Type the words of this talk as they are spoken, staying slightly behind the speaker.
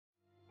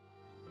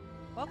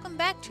Welcome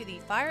back to the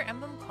Fire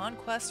Emblem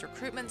Conquest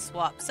Recruitment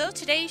Swap. So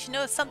today you should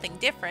notice something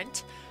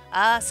different.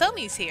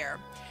 Sommie's here.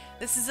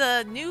 This is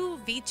a new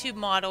VTube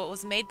model. It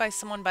was made by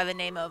someone by the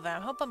name of,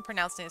 I hope I'm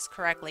pronouncing this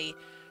correctly,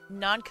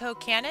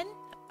 Nonco Cannon.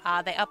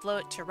 They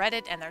upload it to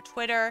Reddit and their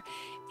Twitter,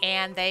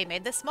 and they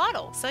made this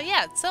model. So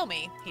yeah, it's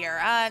Sommie here.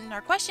 And our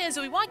question is,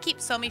 do we want to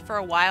keep Sommie for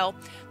a while?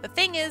 The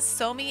thing is,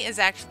 Sommie is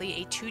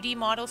actually a 2D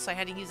model, so I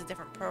had to use a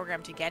different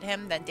program to get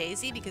him than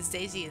Daisy, because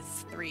Daisy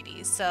is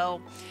 3D.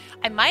 So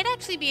I might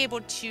actually be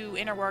able to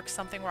interwork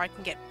something where I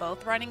can get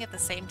both running at the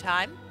same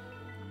time.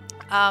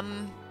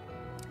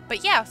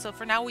 But yeah, so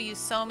for now we use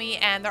Sommie,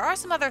 and there are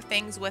some other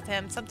things with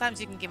him.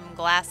 Sometimes you can give him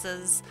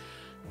glasses.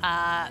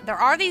 There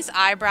are these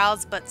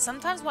eyebrows, but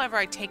sometimes whenever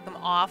I take them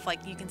off,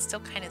 like, you can still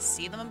kind of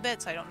see them a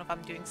bit, so I don't know if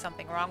I'm doing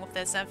something wrong with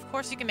this. And of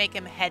course you can make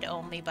him head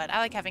only, but I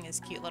like having his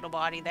cute little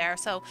body there,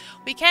 so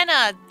we can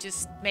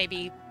just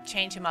maybe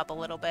change him up a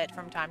little bit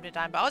from time to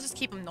time, but I'll just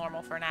keep him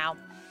normal for now.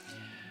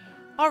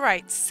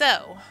 Alright,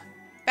 so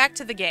back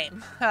to the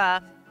game.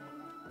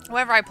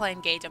 Whenever I play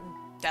Engage, I'm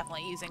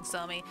definitely using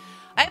Sommie.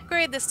 I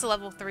upgraded this to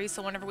level 3,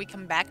 so whenever we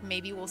come back,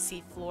 maybe we'll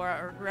see Flora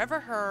or whoever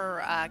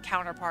her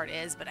counterpart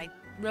is, but I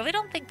really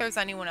don't think there's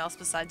anyone else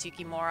besides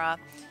Yukimura.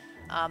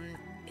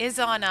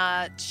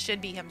 Izon should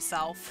be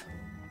himself.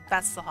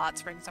 That's the hot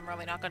springs. I'm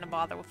really not going to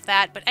bother with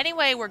that. But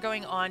anyway, we're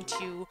going on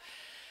to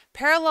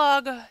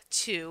Paralog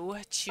 2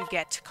 to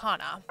get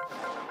Kana.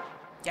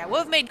 Yeah, I would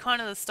have made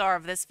Kana the star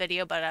of this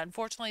video, but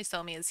unfortunately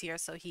Sommie is here,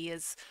 so he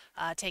is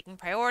taking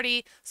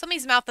priority.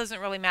 Sommie's mouth doesn't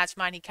really match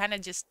mine. He kind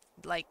of just,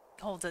 like,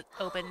 holds it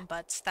open,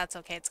 but that's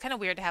okay. It's kind of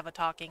weird to have a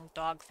talking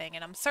dog thing,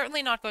 and I'm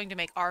certainly not going to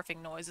make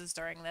arfing noises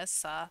during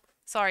this.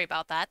 Sorry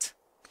about that.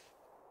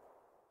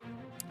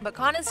 But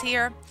Kana's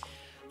here.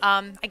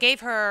 I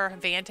gave her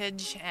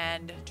Vantage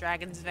and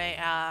Dragon's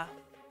Vein,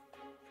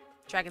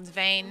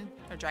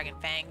 or Dragon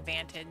Fang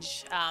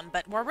Vantage,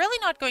 but we're really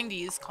not going to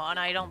use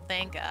Kana, I don't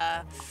think.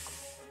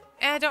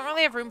 I don't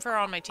really have room for her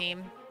on my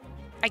team.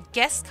 I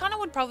guess Kana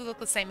would probably look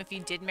the same if you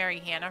did marry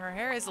Hannah. Her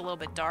hair is a little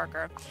bit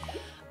darker.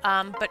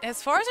 But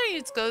as far as our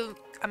units go,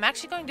 I'm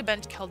actually going to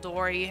bench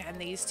Kaldori and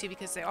these two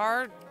because they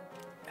are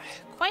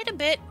quite a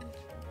bit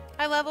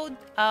high leveled.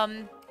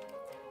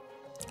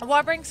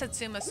 I'll bring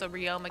Satsuma so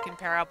Ryoma can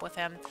pair up with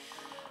him.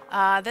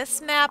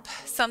 This map,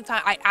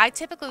 sometimes I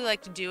typically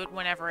like to do it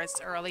whenever it's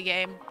early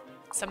game.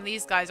 Some of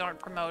these guys aren't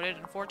promoted.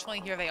 Unfortunately,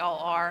 here they all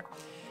are.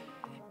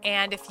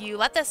 And if you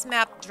let this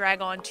map drag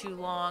on too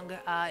long,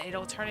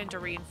 it'll turn into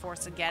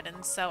Reinforce again.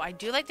 And so I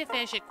do like to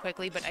finish it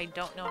quickly, but I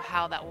don't know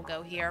how that will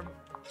go here.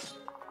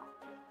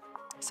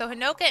 So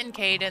Hinoka and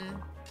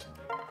Kaden,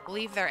 I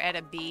believe they're at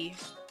a B.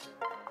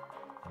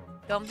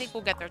 Don't think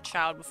we'll get their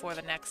child before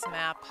the next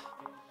map.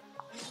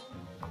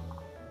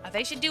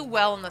 They should do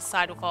well on the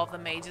side with all of the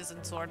mages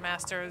and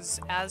swordmasters,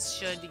 as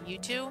should you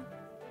two.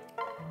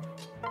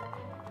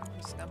 I'm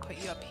just gonna put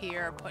you up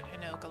here, put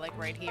Hinoka like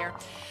right here.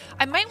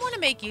 I might want to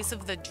make use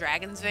of the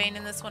Dragon's Vein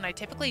in this one. I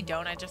typically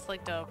don't. I just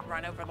like to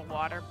run over the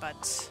water,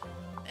 but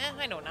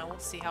I don't know. We'll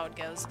see how it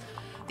goes.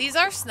 These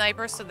are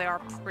snipers, so they are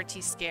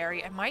pretty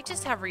scary. I might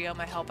just have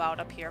Ryoma help out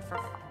up here for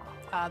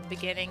the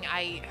beginning.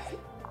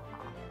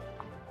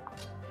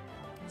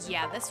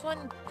 Yeah, this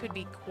one could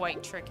be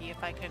quite tricky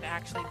if I could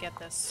actually get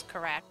this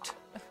correct.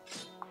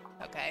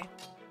 Okay.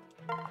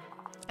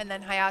 And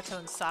then Hayato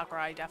and Sakura,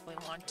 I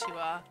definitely want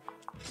to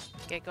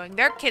get going.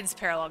 Their kids'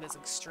 paralog is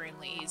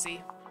extremely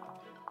easy.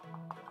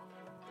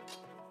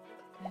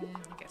 I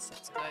guess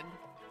that's good.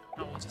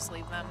 Oh, we'll just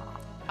leave them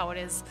how it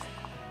is.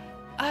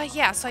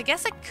 Yeah, so I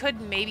guess I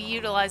could maybe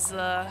utilize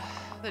the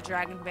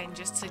Dragon Bane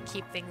just to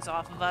keep things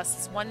off of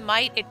us. One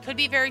might. It could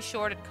be very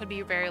short. It could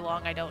be very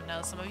long. I don't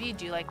know. Some of you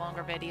do like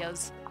longer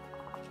videos.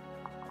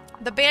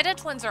 The bandit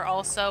twins are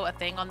also a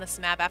thing on this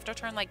map. After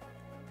turn, like,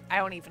 I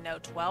don't even know,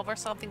 12 or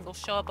something, they'll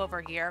show up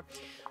over here.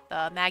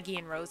 The Maggie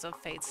and Rose of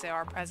Fates, they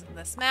are present in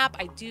this map.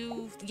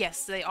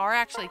 Yes, they are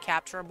actually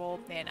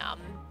capturable in,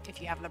 if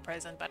you have the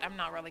prison, but I'm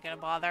not really going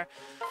to bother.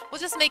 We'll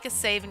just make a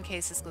save in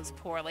case this goes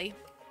poorly.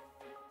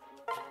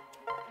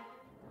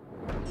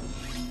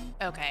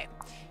 Okay.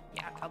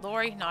 Yeah,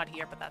 Kaldori, not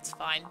here, but that's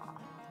fine.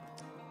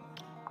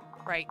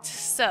 Right,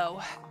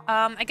 so,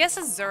 I guess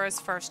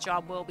Azura's first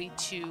job will be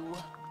to,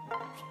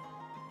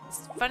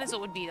 as fun as it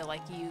would be to,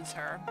 like, use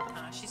her,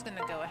 she's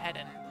gonna go ahead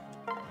and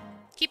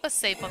keep us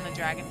safe on the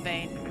Dragon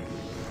Vein.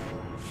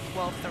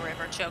 Well, the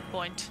river choke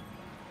point.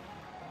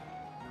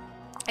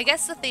 I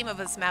guess the theme of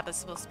this map is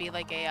supposed to be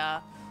like a,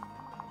 I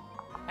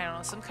don't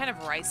know, some kind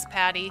of rice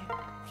paddy.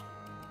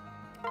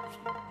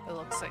 It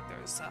looks like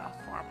there's a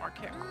farm mark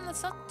here.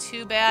 That's not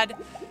too bad.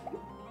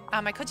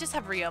 I could just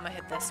have Ryoma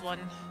hit this one.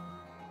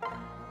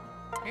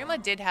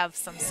 Ryoma did have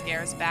some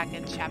scares back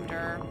in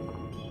chapter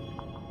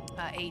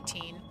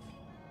 18.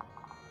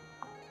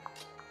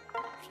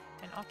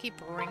 And I'll keep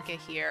Rinka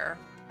here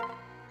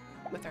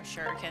with her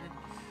shuriken.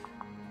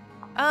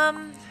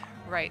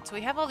 Right, so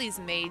we have all these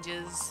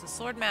mages. The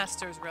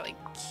swordmasters really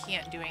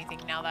can't do anything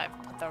now that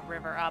I've put the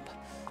river up.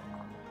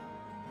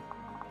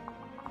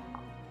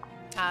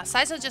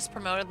 Saizo just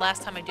promoted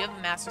last time. I do have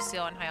a Master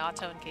Seal on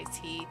Hayato in case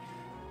he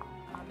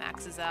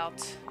Max is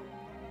out.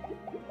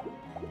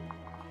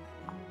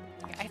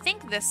 Okay, I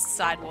think this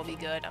side will be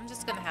good. I'm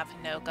just gonna have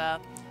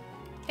Hinoka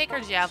take her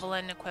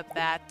javelin, equip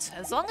that.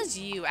 As long as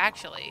you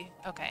actually...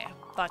 Okay,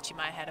 thought you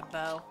might have had a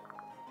bow.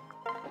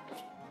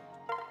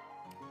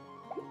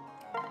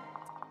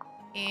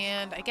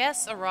 And I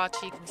guess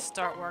Arachi can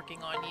start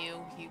working on you.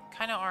 You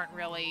kind of aren't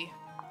really...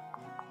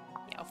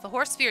 You know, if the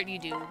horse spirit you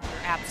do, you're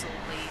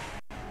absolutely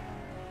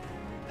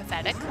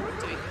pathetic,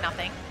 doing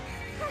nothing.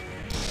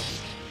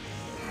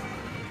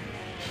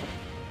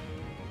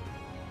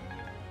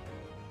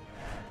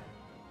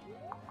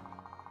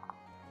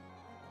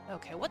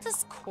 Okay, what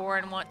does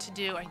Corrin want to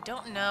do? I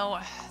don't know.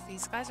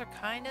 These guys are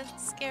kind of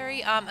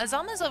scary.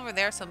 Azama's over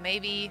there, so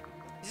maybe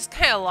just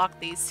kind of lock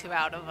these two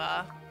out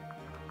of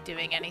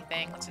doing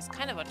anything, which is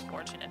kind of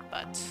unfortunate,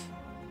 but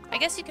I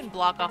guess you can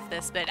block off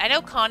this bit. I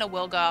know Kana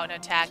will go out and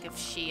attack if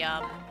she,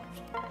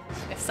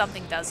 if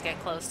something does get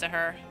close to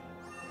her.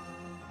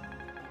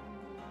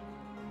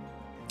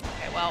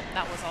 Okay, well,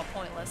 that was all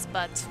pointless,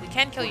 but we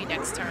can kill you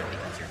next turn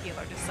because your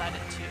healer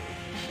decided to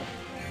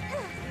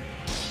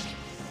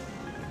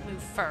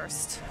move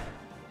first.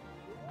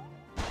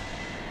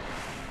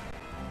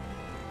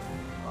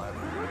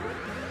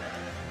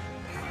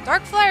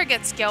 Darkflyer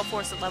gets Scale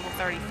Force at level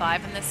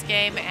 35 in this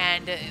game,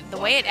 and the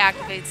way it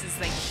activates is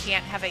they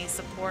can't have any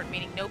support,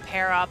 meaning no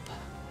pair up.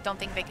 Don't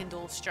think they can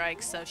dual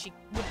strike, so she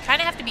would kind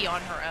of have to be on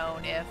her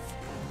own if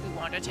we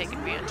want to take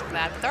advantage of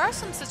that. But there are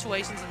some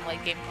situations in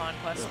late game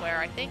conquest where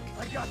I think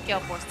Gale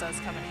Force does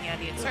come in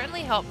handy. It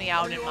certainly helped me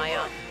out in my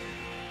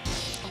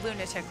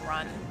lunatic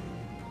run.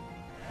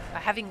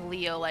 Having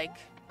Leo like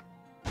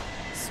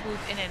swoop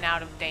in and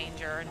out of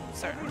danger in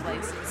certain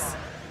places.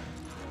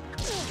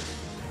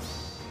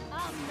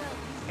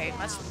 Okay,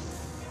 much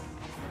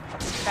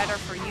better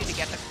for you to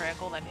get the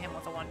critical than him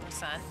with a 1%.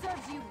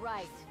 Serves you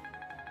right.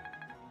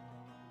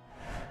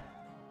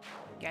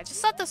 Yeah, I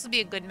just thought this would be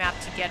a good map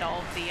to get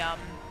all of the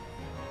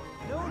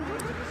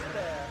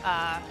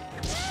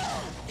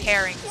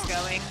pairings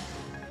going.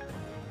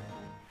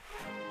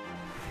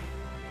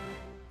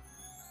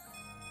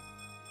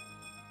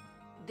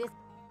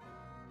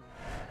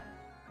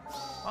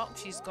 Well,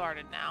 she's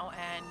guarded now,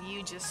 and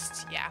you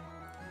just, yeah.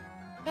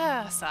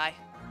 Sigh.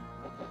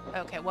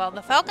 Okay, well,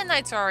 the Falcon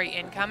Knights are already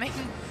incoming.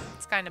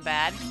 It's kind of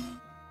bad.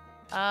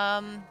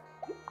 Alright.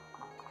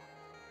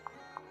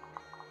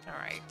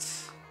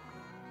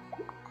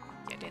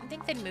 Yeah, didn't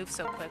think they'd move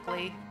so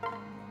quickly.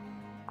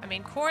 I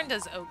mean, Corrin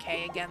does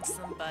okay against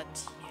them, but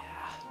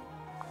yeah.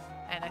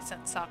 And I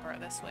sent Sakura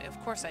this way. Of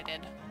course I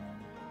did.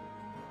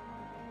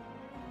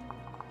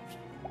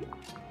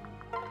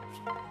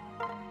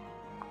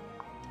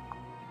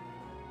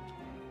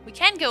 We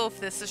can go with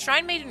this. The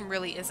Shrine Maiden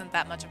really isn't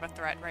that much of a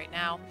threat right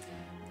now.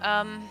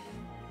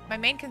 My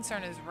main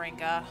concern is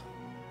Rinka.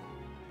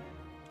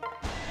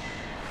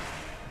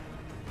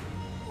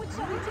 What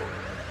shall we do?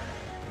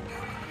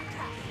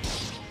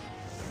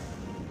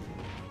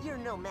 You're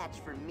no match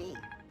for me.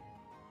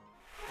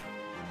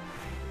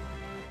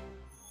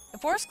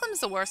 If worse comes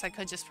to worse, I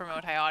could just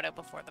promote Hayato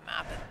before the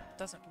map. It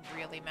doesn't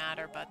really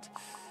matter, but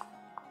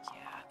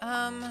yeah.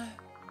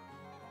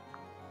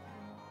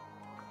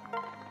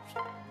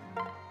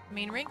 I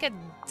mean, Rinka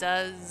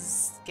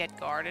does get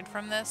guarded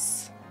from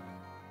this.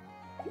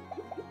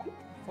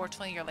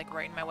 Fortunately, you're like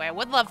right in my way. I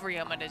would love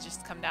Ryoma to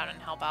just come down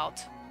and help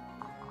out.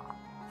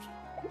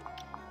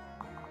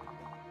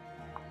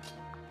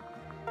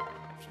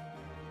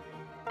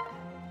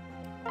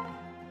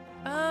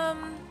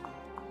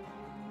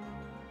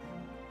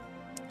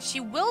 She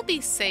will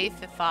be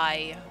safe if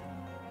I...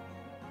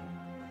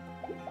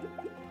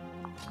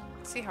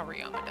 Let's see how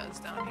Ryoma does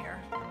down here.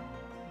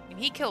 I mean,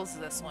 he kills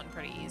this one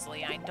pretty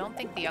easily. I don't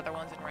think the other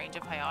one's in range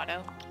of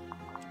Hayato.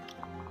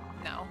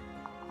 No.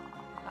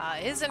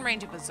 It is in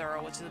range of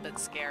Azura, which is a bit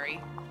scary.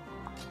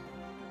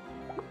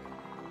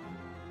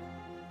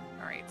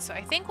 Alright, so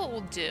I think what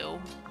we'll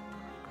do...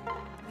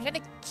 I'm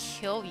gonna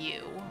kill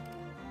you.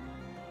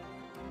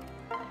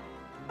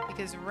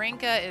 Because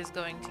Rinka is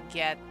going to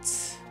get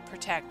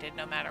protected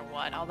no matter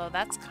what. Although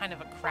that's kind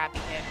of a crappy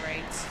hit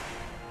rate.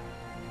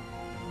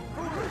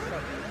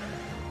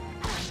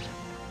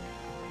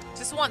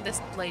 Just want this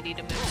lady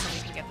to move so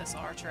we can get this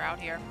archer out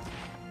here.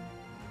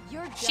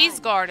 She's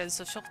guarded,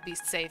 so she'll be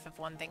safe if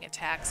one thing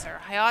attacks her.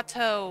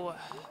 Hayato...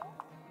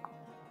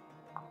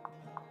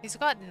 He's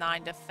got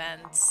 9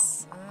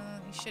 defense.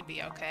 He should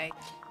be okay.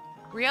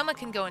 Ryoma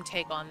can go and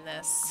take on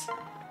this.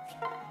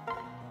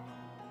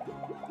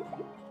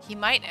 He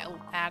might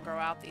aggro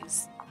out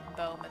these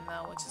bowmen,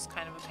 though, which is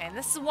kind of a pain.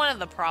 This is one of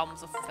the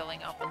problems with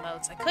filling out the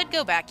moats. I could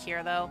go back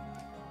here, though.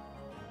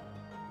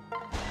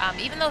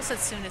 Even though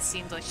Setsuna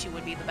seems like she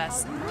would be the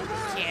best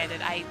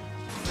candidate, I,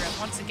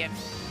 once again,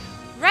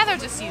 rather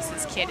just use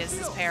this kid as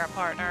his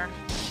para-partner.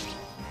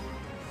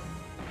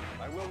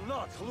 I will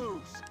not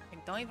lose. I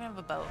don't even have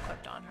a bow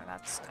equipped on her.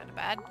 That's kind of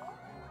bad.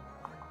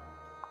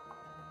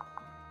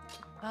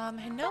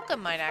 Hinoka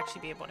might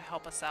actually be able to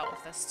help us out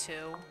with this,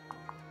 too.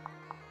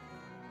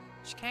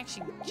 She can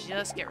actually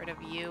just get rid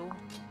of you.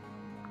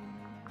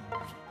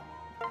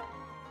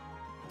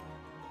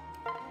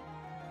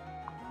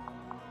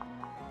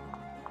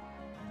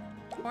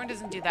 Corn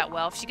doesn't do that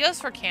well. If she goes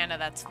for Canna,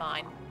 that's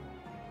fine.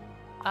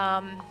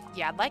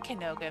 Yeah, I'd like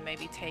Hinoga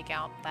maybe take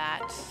out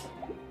that.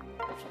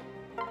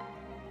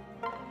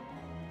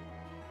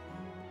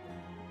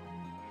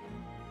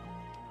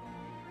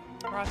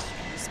 Ross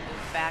can just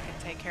move back and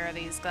take care of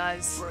these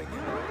guys.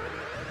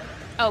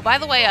 Oh, by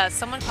the way,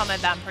 someone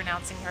commented that I'm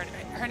pronouncing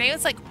her name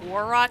is like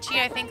Orachi,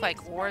 I think,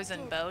 like oars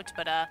and boat,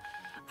 but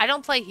I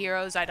don't play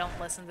heroes, I don't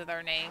listen to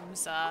their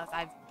names.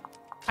 I've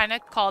kind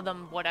of called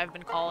them what I've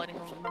been calling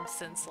them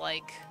since,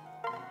 like,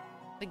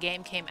 the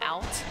game came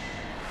out.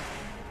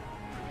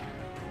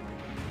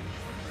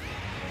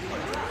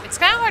 It's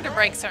kind of hard to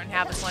break certain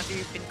habits whenever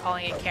you've been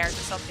calling a character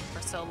something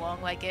for so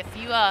long. Like, if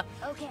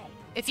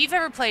you've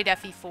ever played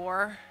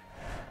FE4,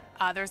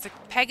 there's a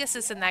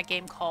Pegasus in that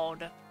game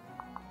called...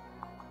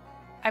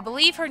 I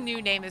believe her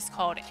new name is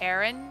called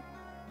Erin.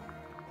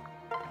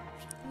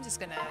 I'm just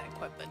gonna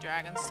equip the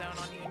Dragonstone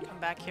on you and come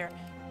back here.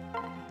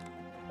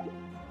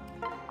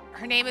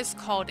 Her name is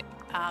called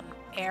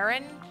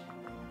Erin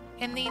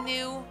in the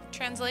new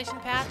translation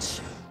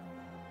patch,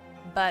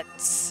 but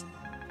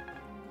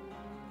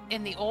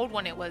in the old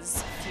one it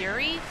was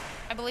Fury,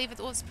 I believe it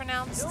was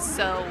pronounced,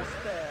 so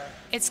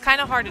it's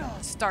kind of hard to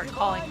start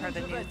calling her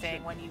the new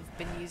thing when you've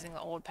been using the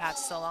old patch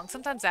so long.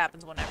 Sometimes it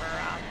happens whenever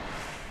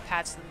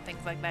patches and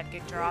things like that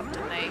get dropped,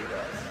 and they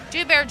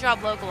do a better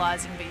job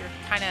localizing, but you're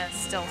kind of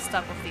still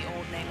stuck with the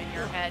old name in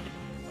your head.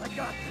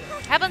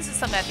 Happens to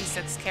some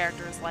FE6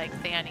 characters like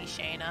Thani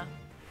Shayna.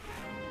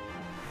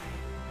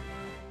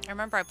 I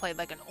remember I played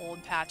like an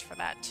old patch for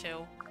that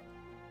too.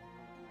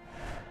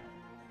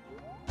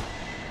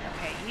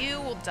 Okay, you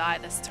will die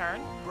this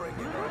turn.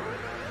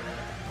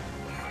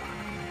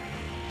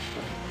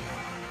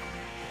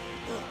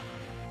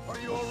 Are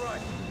you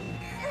alright?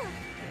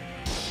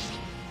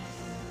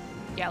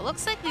 Yeah, it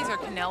looks like these are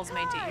canals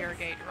made to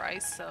irrigate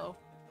rice, so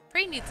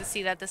pretty neat to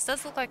see that. This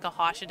does look like a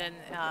Hoshidan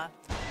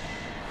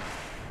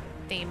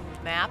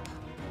themed map.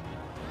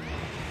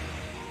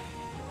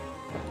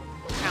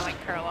 Kind of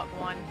like Curl Up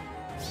 1.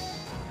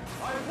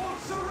 I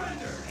won't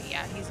surrender.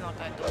 Yeah, he's not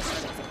going to do it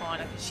with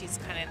Kana because she's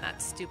kind of in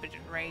that stupid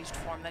enraged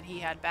form that he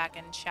had back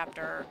in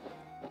chapter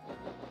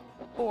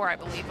 4, I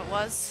believe it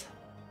was.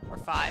 Or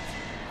 5.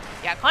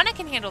 Yeah, Kana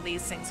can handle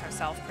these things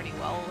herself pretty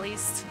well, at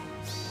least.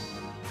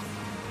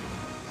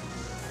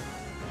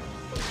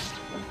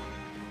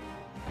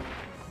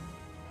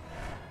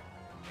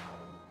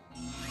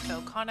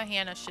 So Kana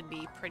Hannah should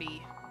be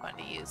pretty fun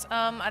to use.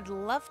 I'd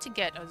love to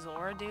get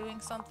Azura doing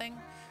something.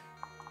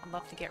 I'd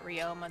love to get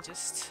Ryoma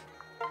just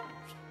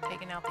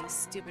taking out these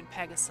stupid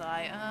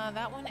Pegasi.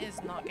 That one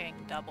is not getting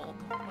doubled.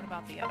 What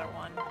about the other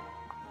one?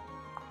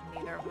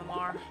 Neither of them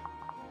are.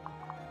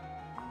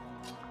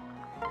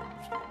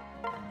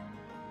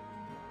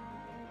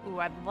 Ooh,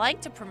 I'd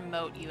like to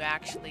promote you,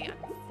 actually.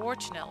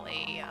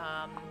 Unfortunately,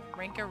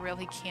 Rinka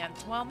really can't...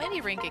 Well, maybe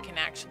Rinka can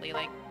actually,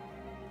 like,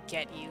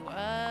 get you.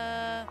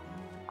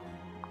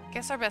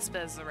 Guess our best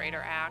bet is the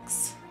Raider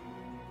Axe.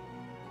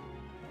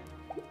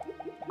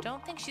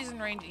 Don't think she's in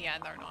range. Yeah,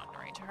 they're not in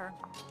range of her.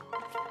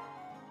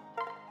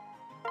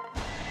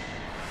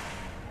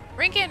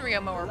 Rinka and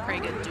Ryoma were a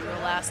pretty good duo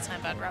last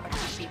time, but I'd rather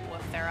keep people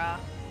with their own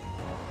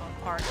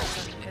partners.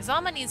 I mean,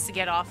 Izama needs to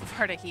get off of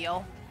her to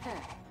heal.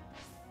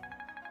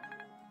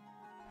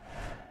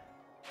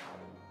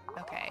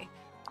 Okay.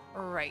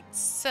 Right,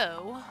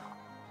 so...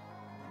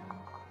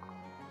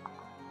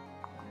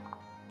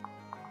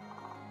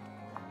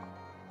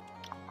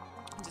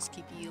 I'll just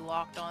keep you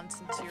locked on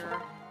since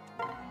you're...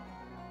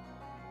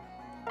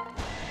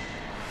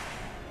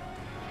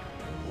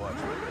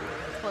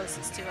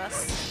 closest to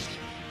us.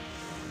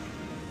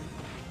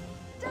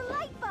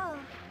 Delightful.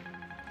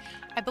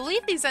 I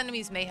believe these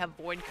enemies may have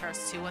Void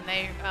Curse too when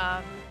they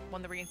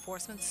when the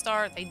reinforcements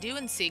start. They do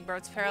in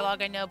Siegbert's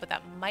Paralog, I know, but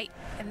that might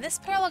in this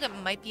Paralog it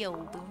might be a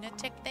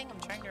lunatic thing. I'm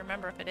trying to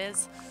remember if it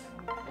is.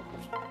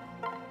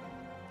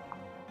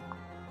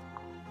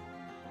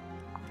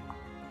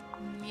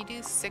 You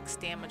do 6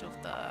 damage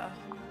with the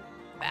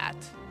bat.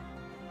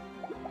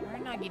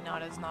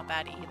 Naginata is not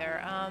bad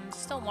either.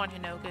 Just don't want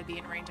Hinoka to be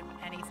in range of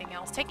anything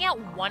else. Taking out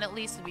 1 at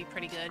least would be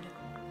pretty good.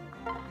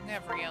 I'm gonna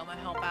have Ryoma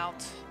help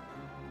out.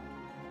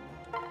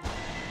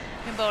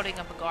 Him building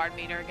up a guard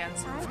meter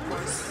against him, of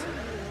course.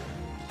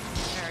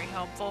 Very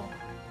helpful.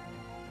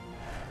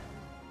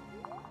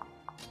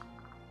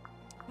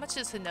 How much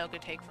does Hinoka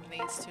take from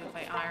these two if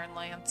I Iron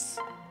Lance?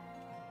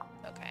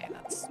 Okay,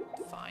 that's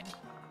fine.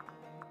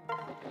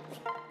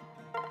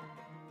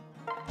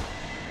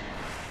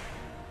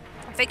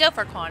 If they go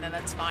for Kana,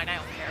 that's fine. I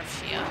don't care if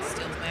she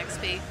steals my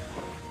XP.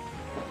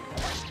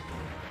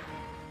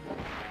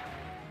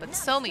 But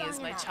Sommie is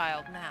my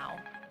child now.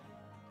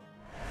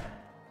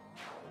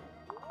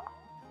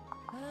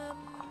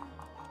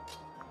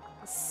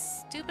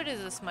 As stupid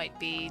as this might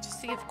be,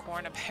 just to give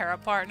Corn a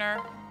para-partner.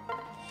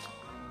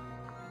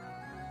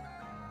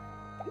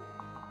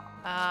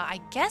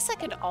 I guess I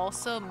could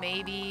also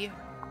maybe...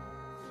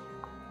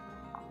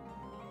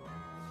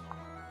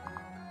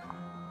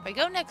 If I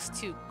go next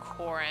to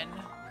Corrin,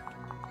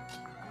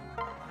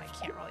 I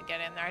can't really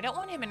get in there. I don't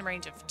want him in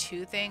range of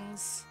 2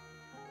 things.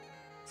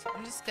 So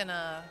I'm just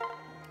gonna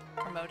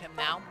promote him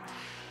now.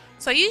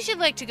 So I usually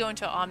like to go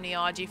into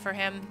Omniology for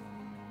him.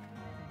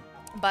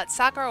 But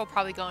Sakura will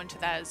probably go into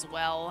that as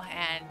well,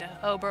 and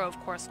Obro, of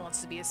course,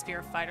 wants to be a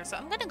spear fighter, so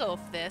I'm going to go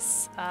with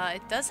this.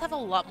 It does have a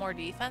lot more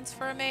defense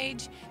for a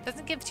mage.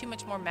 Doesn't give too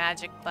much more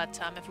magic, but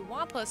if we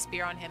want to put a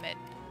spear on him,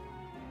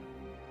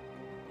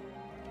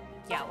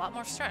 yeah, a lot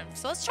more strength.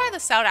 So let's try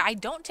this out. I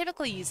don't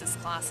typically use this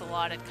class a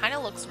lot. It kind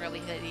of looks really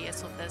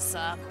hideous with this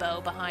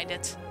bow behind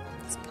it.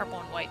 This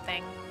purple and white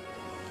thing.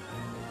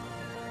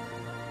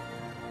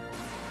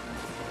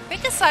 I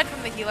think aside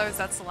from the healers,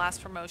 that's the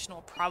last promotion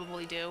we'll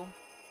probably do.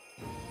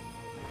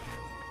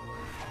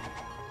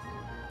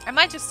 I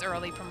might just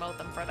early promote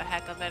them for the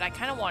heck of it. I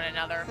kind of want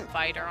another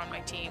fighter on my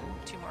team.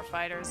 2 more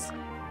fighters.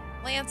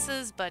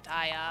 Lances, but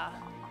I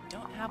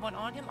don't have one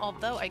on him.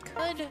 Although I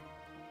could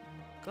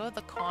go to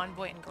the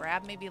convoy and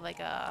grab maybe like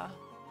a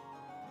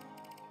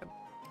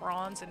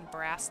bronze and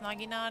brass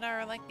Naginata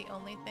are like the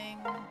only thing.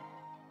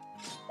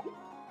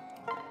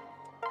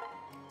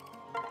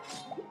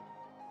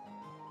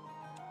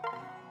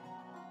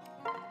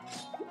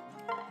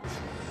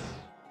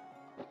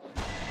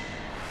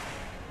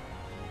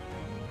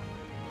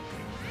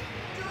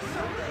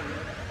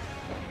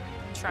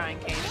 Trying,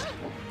 Katie.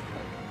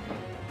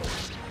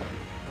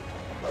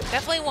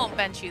 Definitely won't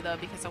bench you though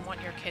because I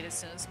want your kid as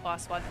soon as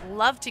possible. I'd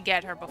love to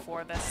get her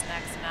before this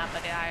next map,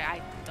 but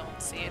I don't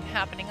see it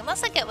happening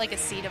unless I get like a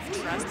seed of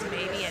trust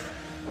maybe and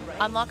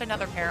unlock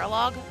another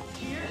paralog.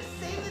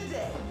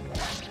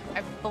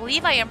 I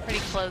believe I am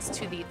pretty close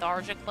to the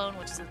Tharja clone,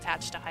 which is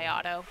attached to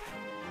Hayato.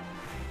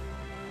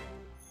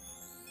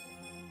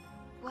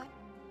 What?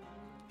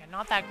 Yeah,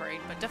 not that great,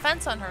 but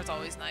defense on her is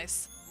always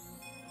nice.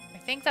 I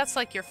think that's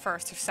like your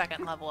 1st or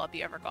 2nd level up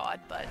you ever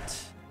got, but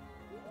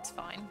it's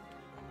fine.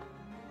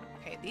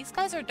 Okay, these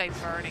guys are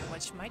diverting,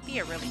 which might be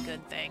a really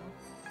good thing.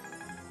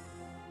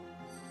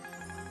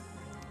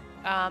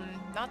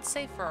 Not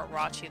safe for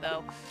Arachi,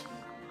 though.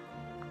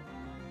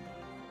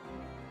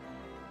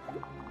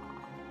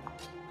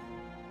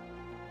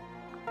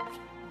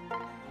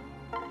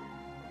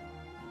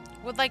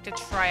 Would like to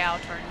try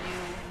out her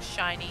new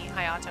shiny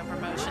Hayato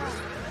promotion.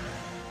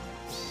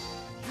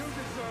 You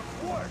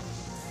deserve worse.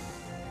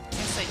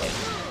 Yes, I do.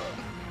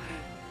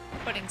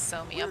 Putting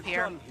Sommie up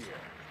here.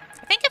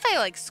 I think if I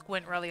like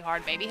squint really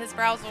hard, maybe his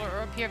brows will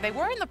appear. They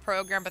were in the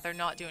program, but they're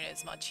not doing it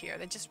as much here.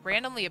 They just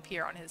randomly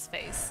appear on his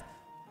face.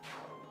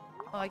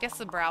 Well, I guess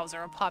the brows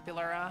are a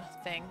popular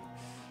thing.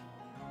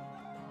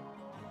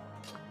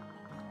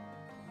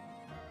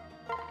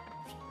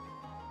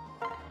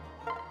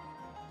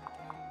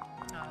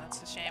 Oh,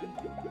 that's a shame.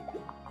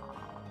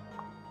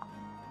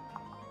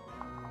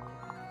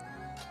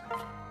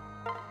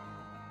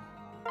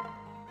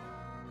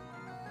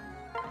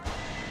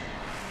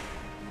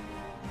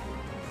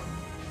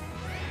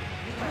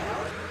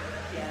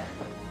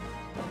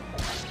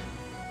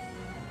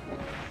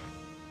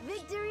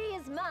 Victory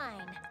is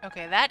mine.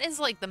 Okay, that is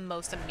like the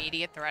most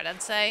immediate threat,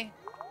 I'd say.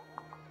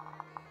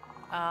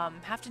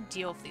 Have to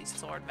deal with these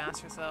sword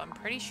masters though. I'm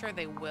pretty sure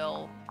they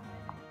will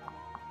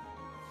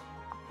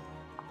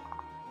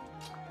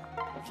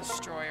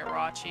destroy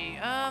Arachi.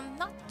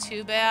 Not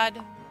too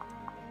bad.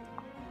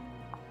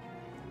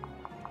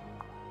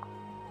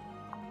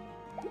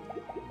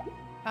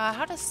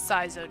 How does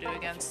Saizo do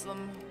against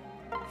them?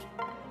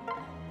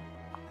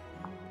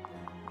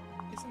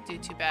 Doesn't do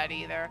too bad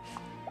either.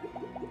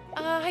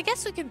 I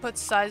guess we can put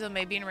Saizo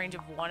maybe in range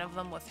of one of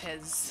them with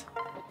his...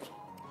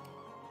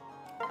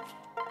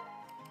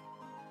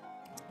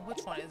 Which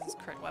one is his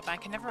crit weapon? I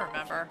can never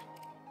remember.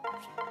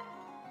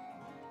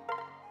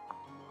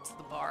 It's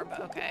the barb,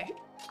 okay.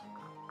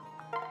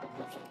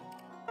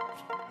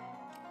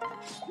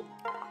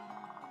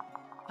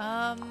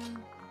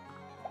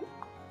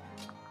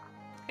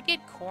 Could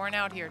get Corn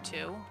out here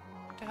too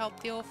to help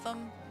deal with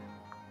them.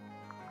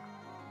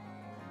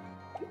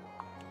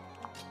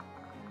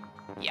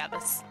 Yeah,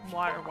 this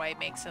waterway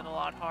makes it a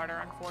lot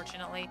harder,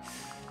 unfortunately.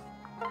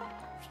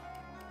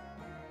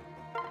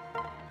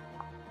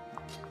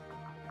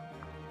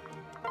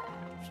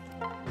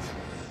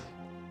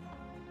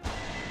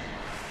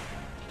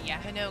 Yeah,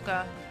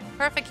 Hinoka,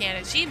 perfect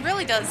candidate. She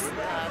really does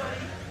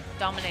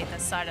dominate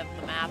this side of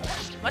the map.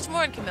 Much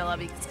more in Camilla,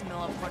 because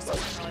Camilla, of course,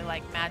 doesn't really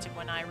like magic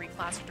when I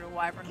reclass her to a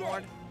Wyvern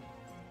Lord.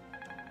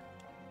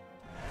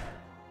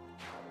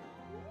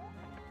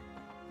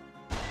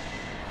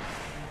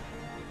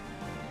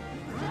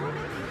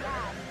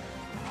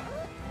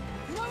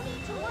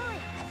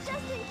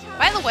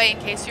 By the way, in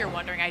case you're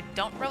wondering, I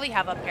don't really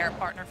have a pair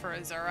partner for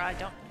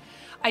Azura.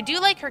 I do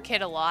like her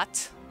kid a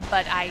lot,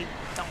 but I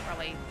don't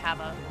really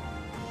have a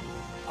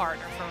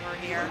partner for her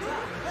here.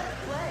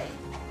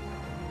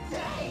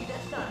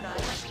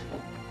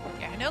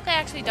 Yeah, Hinoka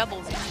actually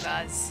doubles these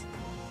guys.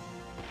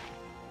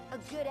 A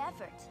good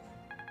effort.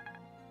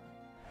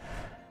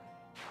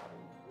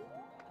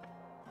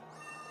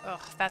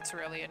 Ugh, that's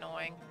really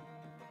annoying.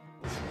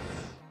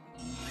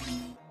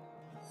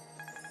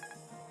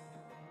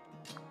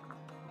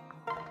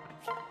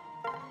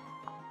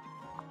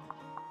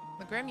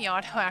 Grim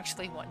Yotto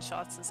actually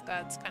one-shots this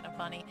guy. It's kind of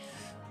funny.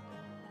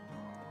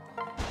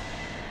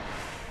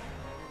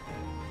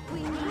 We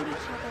need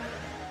each other.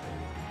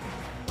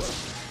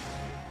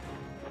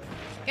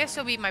 Guess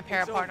he'll be my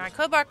para partner. I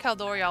could bar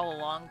Caldori all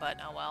along, but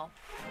oh well.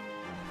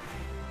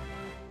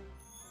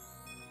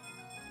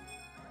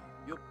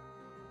 Yep.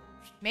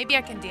 Maybe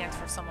I can dance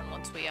for someone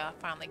once we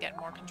finally get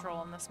more control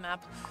on this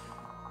map.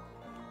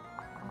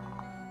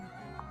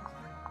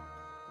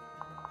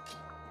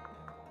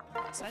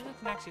 So I can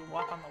actually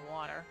walk on the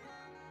water.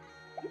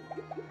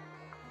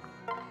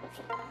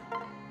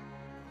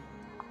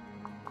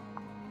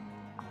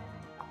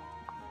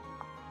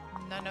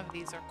 None of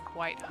these are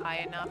quite high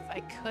enough.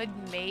 I could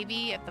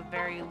maybe, at the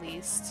very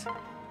least,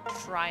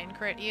 try and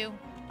crit you.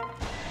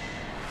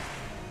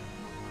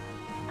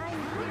 I'm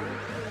here.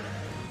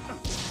 Oh,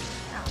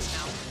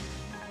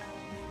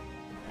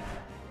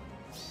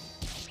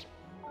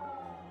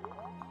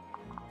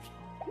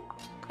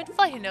 no. Could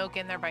fly Hinoka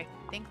in there, but I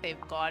think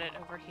they've got it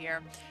over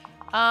here.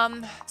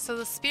 So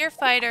the spear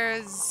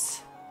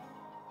fighters...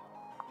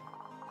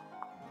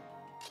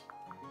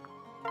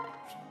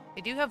 They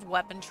do have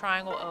weapon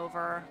triangle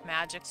over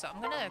magic, so I'm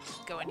gonna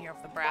go in here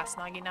with the brass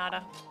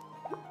Naginata.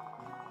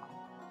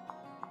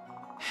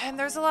 And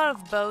there's a lot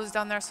of bows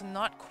down there, so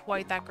not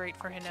quite that great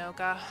for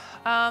Hinoka.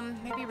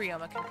 Maybe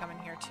Ryoma can come in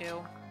here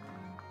too.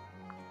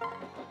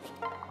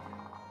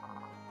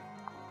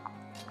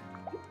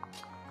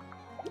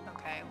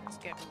 Okay, let's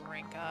get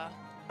Rinka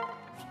on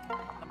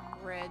the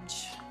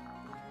bridge.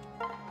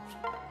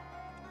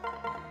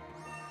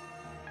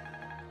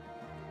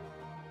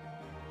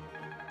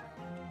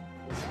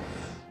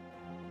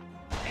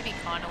 Maybe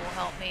Kana will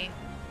help me.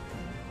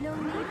 No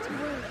need to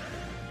worry.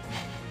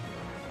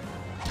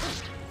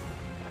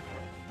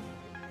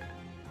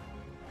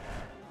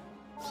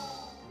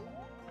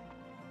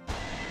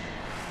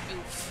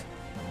 Oof.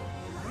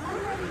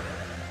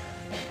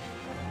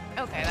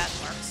 Okay, that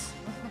works.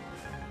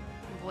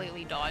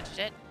 Completely dodged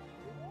it.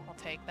 I'll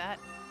take that.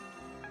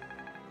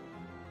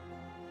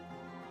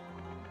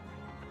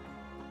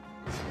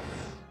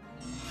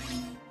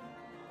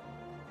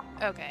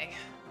 Okay.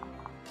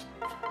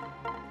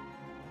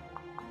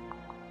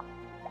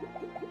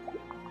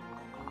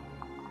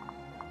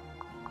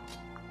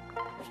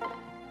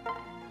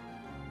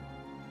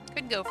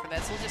 Could go for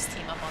this. We'll just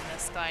team up on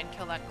this guy and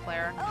kill that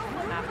cleric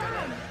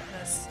after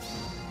this.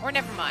 Or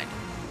never mind.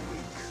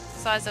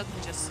 Saizo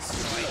can just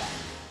destroy it.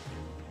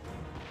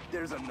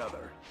 There's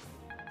another.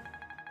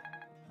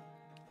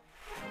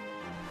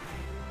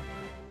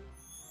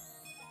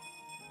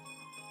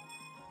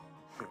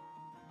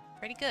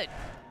 Pretty good.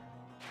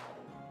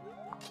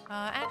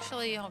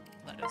 Actually, I'll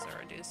let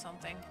Azura do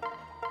something.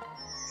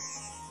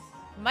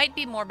 Might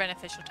be more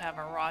beneficial to have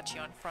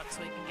Arachi on front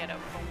so we can get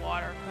over the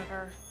water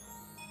quicker.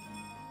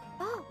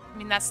 Oh, I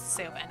mean, that's to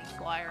say of any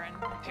flyer in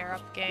a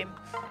pair-up game.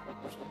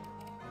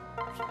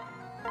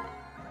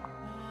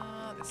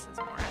 This is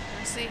more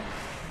accuracy.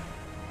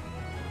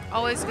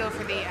 Always go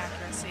for the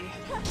accuracy.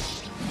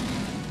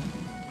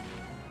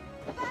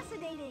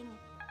 fascinating.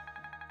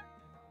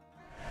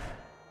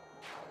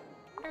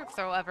 I wonder if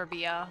there'll ever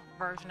be a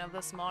version of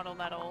this model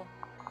that'll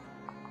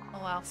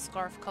allow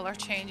scarf color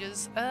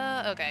changes.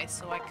 Okay,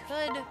 so I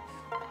could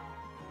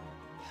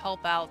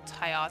help out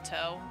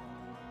Hayato.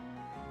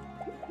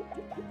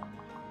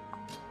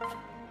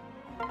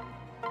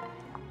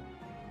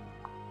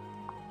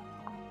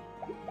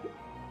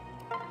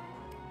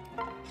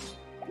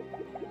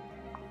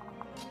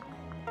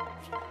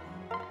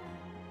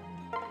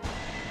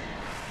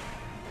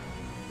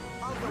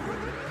 I'll go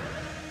with you.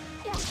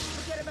 Yeah,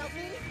 forget about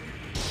me.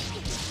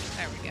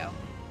 There we go.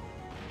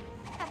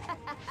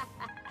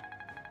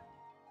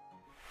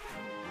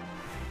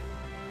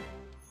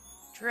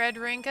 Dread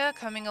Rinka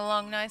coming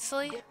along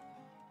nicely.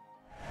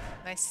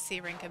 Nice to see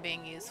Rinka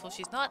being useful.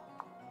 She's not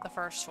the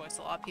first choice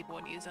a lot of people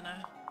would use in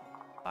a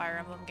Fire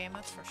Emblem game,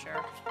 that's for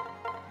sure.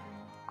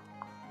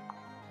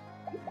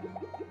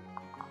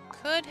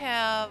 Could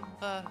have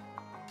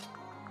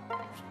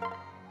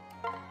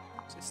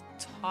just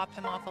top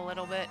him off a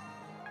little bit.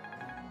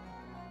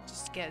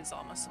 Just to get his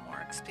almost some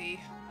more XP.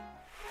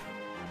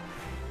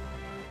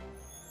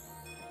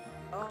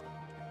 I'll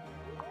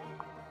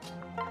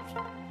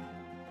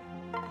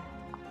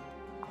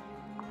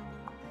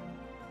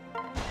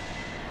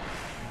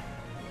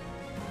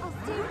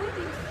stay with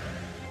you.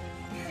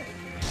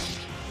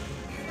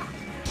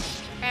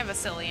 Kind of a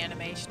silly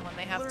animation when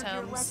they have Learned your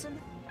tomes.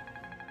 lesson?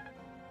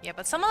 Yeah,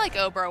 but someone like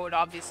Obro would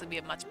obviously be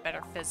a much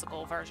better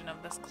physical version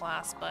of this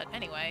class, but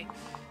anyway.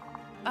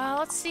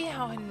 Let's see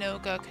how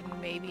Hinoka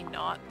can maybe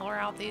not lure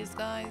out these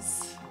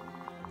guys.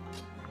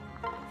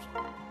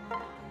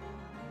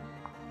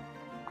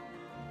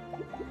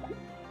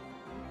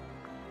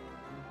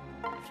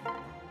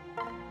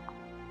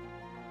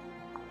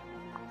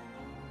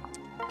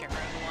 Get rid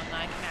of the one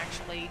that I can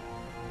actually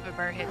have a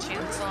better hit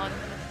chance on.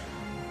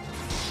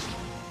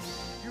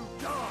 You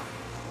die!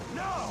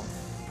 No!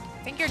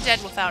 I think you're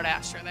dead without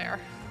Astra there.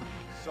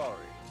 Sorry.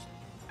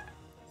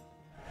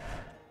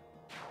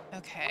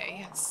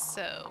 Okay,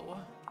 so...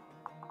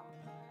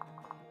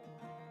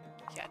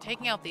 Yeah,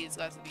 taking out these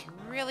guys would be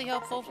really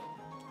helpful.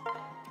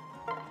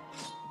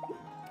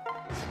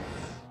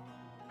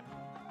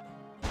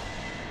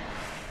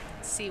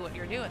 Let's see what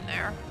you're doing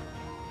there.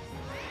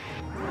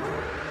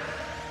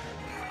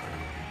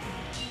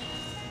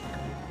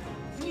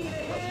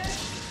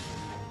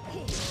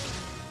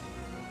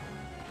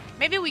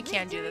 Maybe we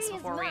can do this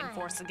before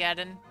Reinforce Again.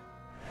 It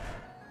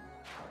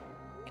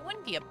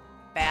wouldn't be a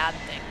bad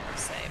thing per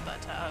se,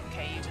 but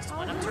okay, you just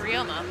went up to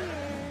Ryoma.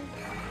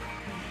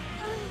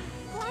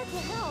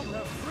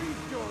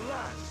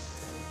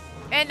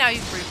 And now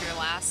you've breathed your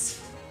last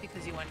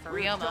because you went for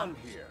Ryoma.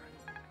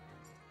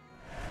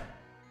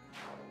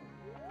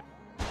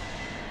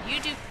 You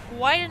do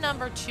quite a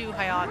number to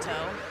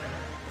Hayato.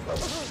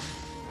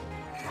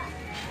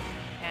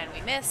 And we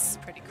miss.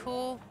 Pretty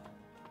cool.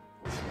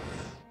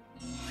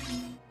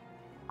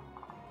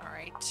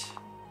 Alright.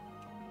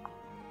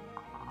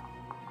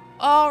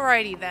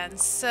 Alrighty then,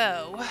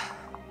 so...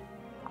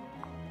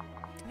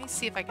 let me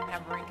see if I can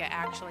have Rinka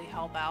actually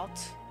help out.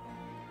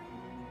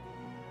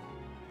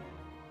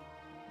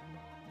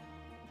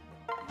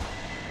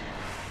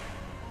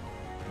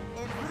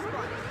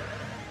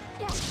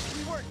 Yes,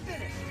 we weren't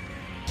finished.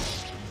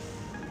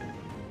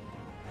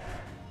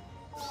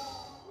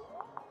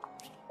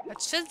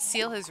 That should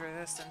seal his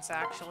resistance,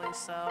 actually,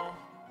 so...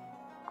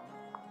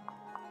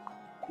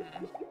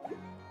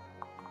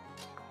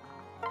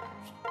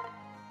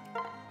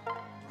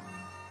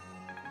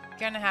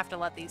 Gonna have to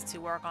let these two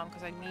work on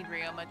because I need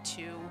Ryoma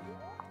to...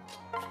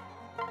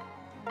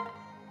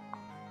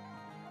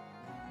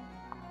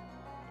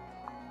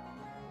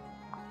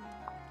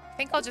 I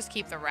think I'll just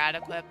keep the rat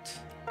equipped.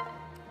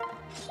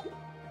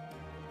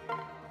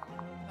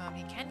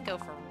 He can go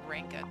for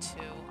Rinka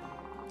too.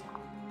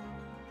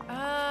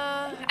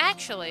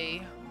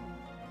 Actually...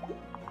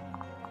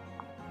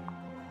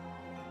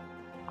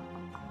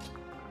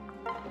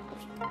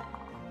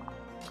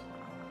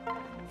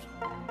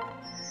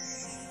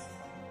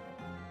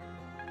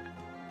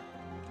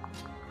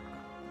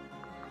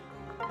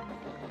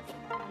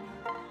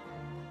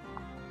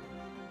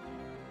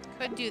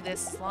 could do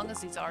this as long as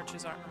these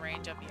archers aren't in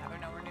range of me. Yeah, they're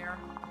nowhere near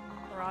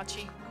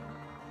Arachi.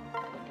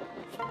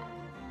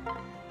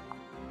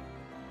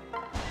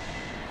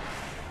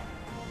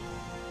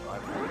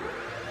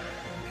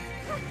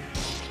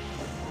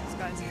 This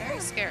guy's very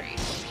scary.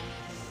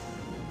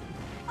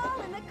 All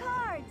in the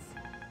cards.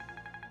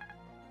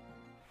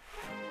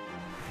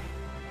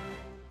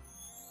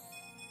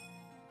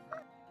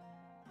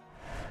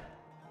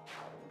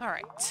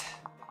 Alright.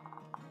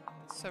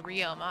 So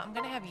Ryoma, I'm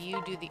gonna have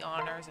you do the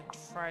honors and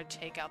try to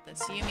take out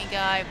this Yumi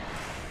guy.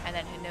 And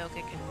then Hinoka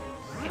can...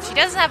 if she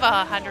doesn't have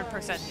a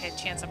 100% hit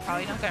chance, I'm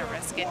probably not gonna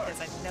risk it because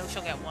I know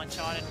she'll get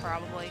one-shotted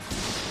probably.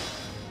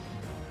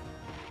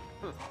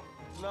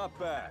 Not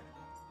bad.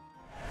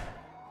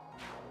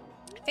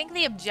 I think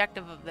the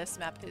objective of this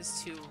map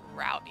is to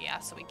rout, yeah,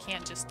 so we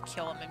can't just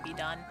kill him and be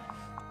done.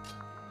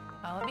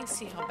 Let me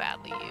see how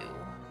badly you...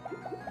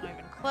 not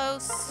even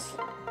close.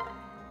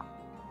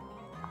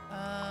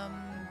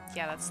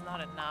 Yeah, that's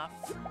not enough.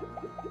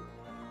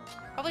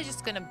 Probably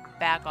just gonna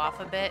back off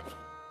a bit.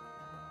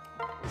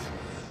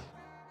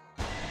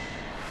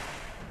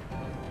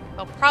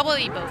 They'll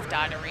probably both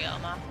die to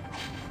Ryoma.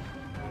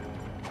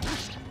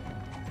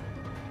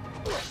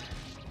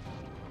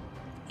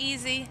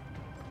 Easy.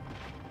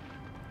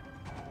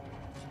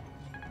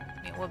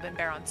 I mean, it would have been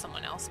better on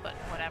someone else, but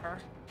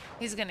whatever.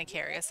 He's gonna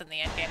carry us in the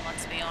endgame,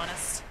 let's be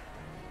honest.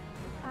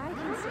 I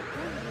can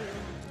support you.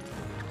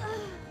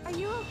 Are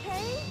you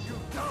okay?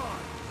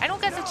 I don't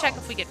get to check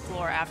if we get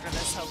floor after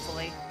this,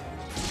 hopefully.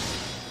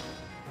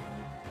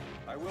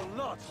 I will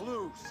not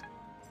lose.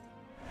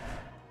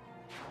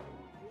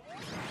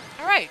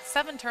 Alright,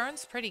 7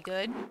 turns, pretty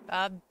good.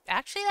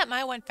 Actually, that might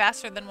have went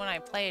faster than when I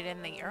played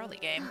in the early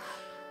game.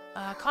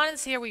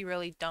 Kanna's here, we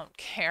really don't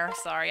care.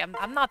 Sorry,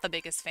 I'm not the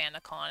biggest fan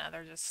of Kanna.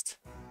 They're just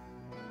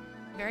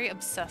very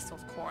obsessed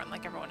with Corn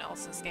like everyone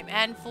else in this game.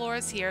 And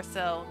Flora's here,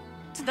 so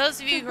to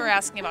those of you who were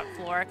asking about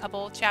Flora a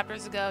couple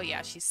chapters ago,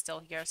 yeah, she's still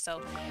here.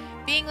 So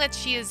being that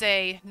she is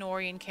a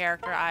Norian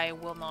character, I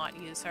will not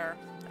use her.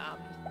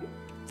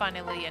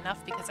 Funnily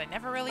enough, because I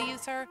never really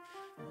use her.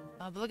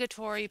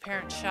 Obligatory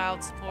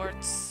parent-child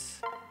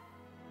supports.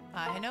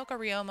 Hinoka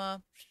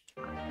Ryoma.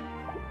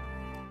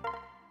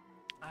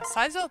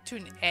 Saizo up to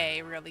an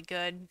A, really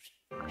good.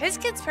 His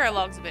kid's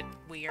paralog's a bit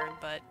weird,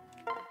 but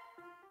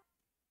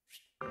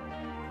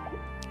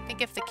I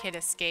think if the kid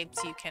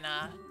escapes, you can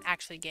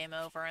actually game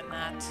over in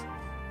that.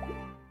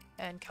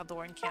 And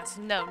Kaldoran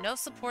cancel. No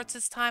supports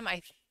this time.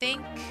 I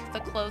think the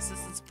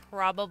closest is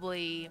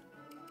probably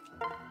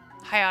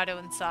Hayato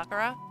and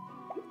Sakura.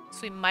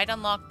 So we might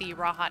unlock the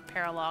Rahat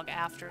paralog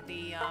after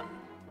the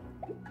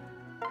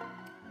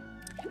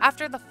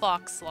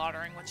fox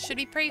slaughtering, which should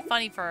be pretty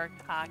funny for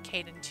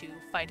Caden to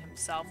fight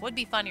himself. Would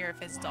be funnier if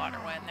his daughter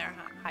went in there.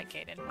 Hi,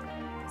 Caden.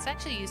 It's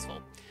actually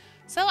useful.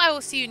 So I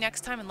will see you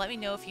next time, and let me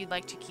know if you'd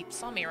like to keep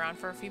Sommie around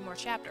for a few more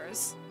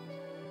chapters.